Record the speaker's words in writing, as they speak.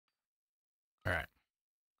All right.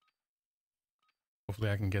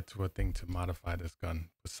 Hopefully I can get to a thing to modify this gun.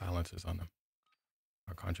 Put silencers on them.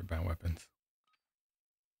 Our contraband weapons.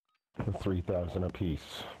 3,000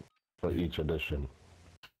 apiece for each edition.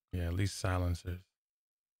 Yeah, at least silencers.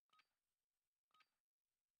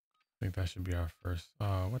 I think that should be our first.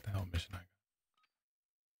 What the hell mission I got?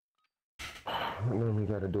 And then we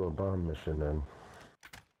gotta do a bomb mission then.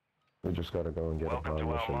 We just gotta go and get a bomb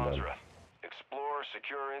mission then. Explore,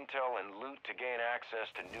 secure intel, and loot to gain access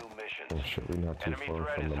to new missions. Oh shit, we're not too Enemy far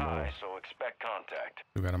threat from is the mall. high, so expect contact.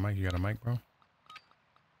 You got a mic? You got a mic, bro?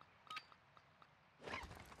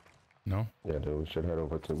 No? Yeah, dude, we should head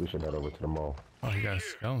over to the mall. Oh, he got a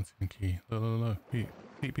skeleton key. Look.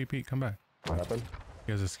 Pete, come back. What happened?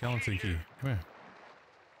 He has a skeleton key. Come here.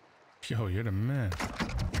 Yo, you're the man.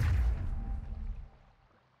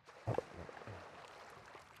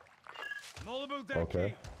 I'm all about that Okay.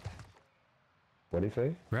 key. What'd he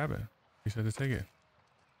say? Grab it. He said to take it.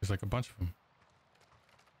 There's like a bunch of them.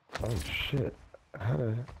 Oh shit. How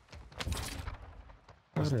the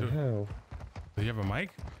Do hell? you have a mic?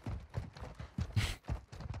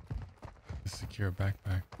 Secure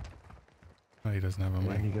backpack. No, he doesn't have a And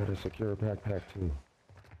mic. you got a secure backpack too.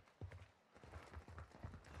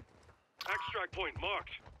 Extract point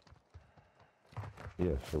marked.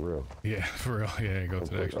 Yeah, for real. Yeah, for real. Yeah, go to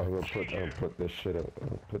the extra. I'll put this shit up.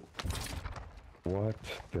 What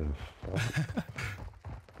the fuck?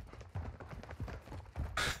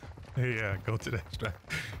 Yeah, go to the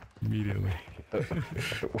extract immediately.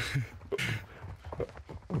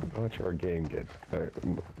 Watch our game get,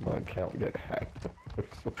 my account get hacked.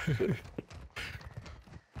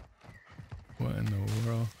 What in the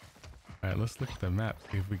world? Alright, let's look at the map,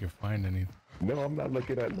 see if we can find any. No, I'm not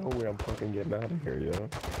looking at nowhere. I'm fucking getting out of here, yo.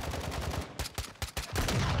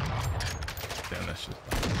 Damn, that shit.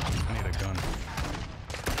 I need a gun.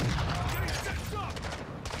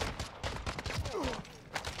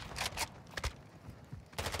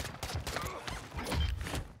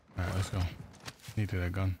 Alright, let's go. Needed a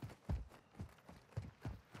gun.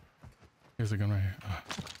 Here's a gun right here.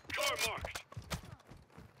 Car marked.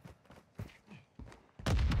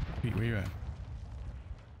 Pete, where you at?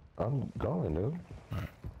 I'm going, dude. Alright.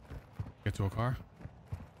 Get to a car?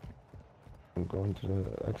 I'm going to the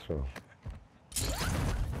expo.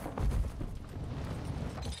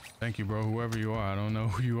 Thank you, bro. Whoever you are. I don't know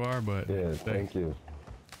who you are, but Yeah, thank you.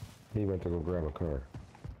 He went to go grab a car.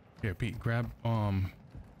 Here, Pete, grab,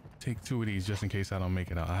 take 2 of these just in case I don't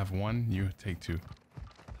make it out. I have 1, you take 2.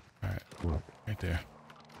 Alright. What? Right there.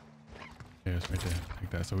 Yeah, it's right there.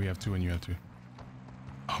 Take that. So we have 2 and you have 2.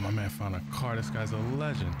 Oh, my man found a car. This guy's a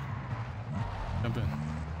legend. Jump in.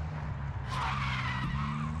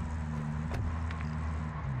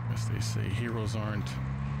 As they say, heroes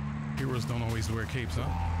don't always wear capes, huh?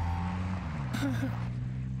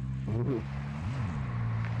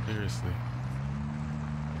 Seriously.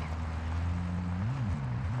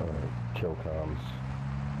 Kill comms.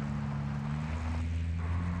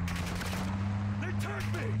 They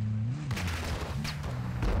tagged me.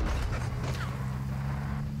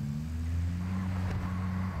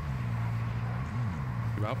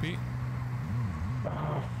 You out, Pete?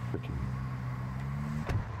 Ah, freaking.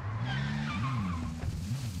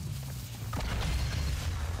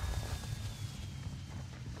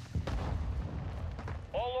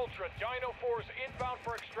 All Ultra, Dino 4's inbound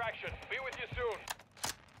for extraction. Be with you soon.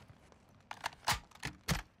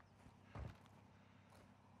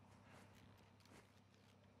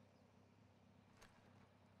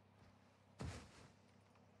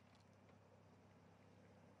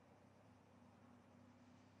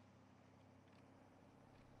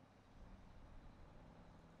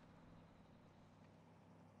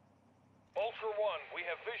 Ultra One, we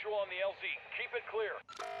have visual on the LZ. Keep it clear.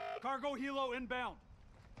 Cargo helo inbound.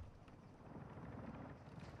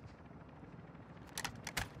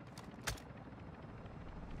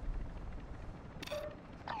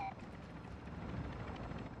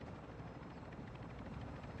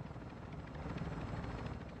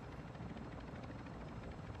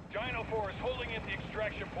 Dino 4 is holding at the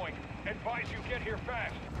extraction point. Advise you get here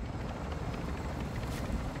fast.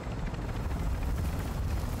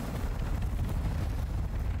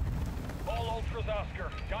 All Ultras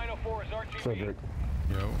Oscar. Dino 4 is RTB. Cedric.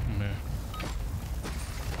 Yo, man.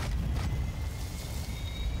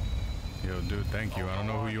 Yo, dude, thank you. I don't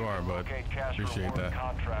know who you are, but appreciate that.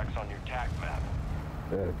 Contracts on your TAC map.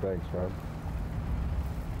 Yeah, thanks, man.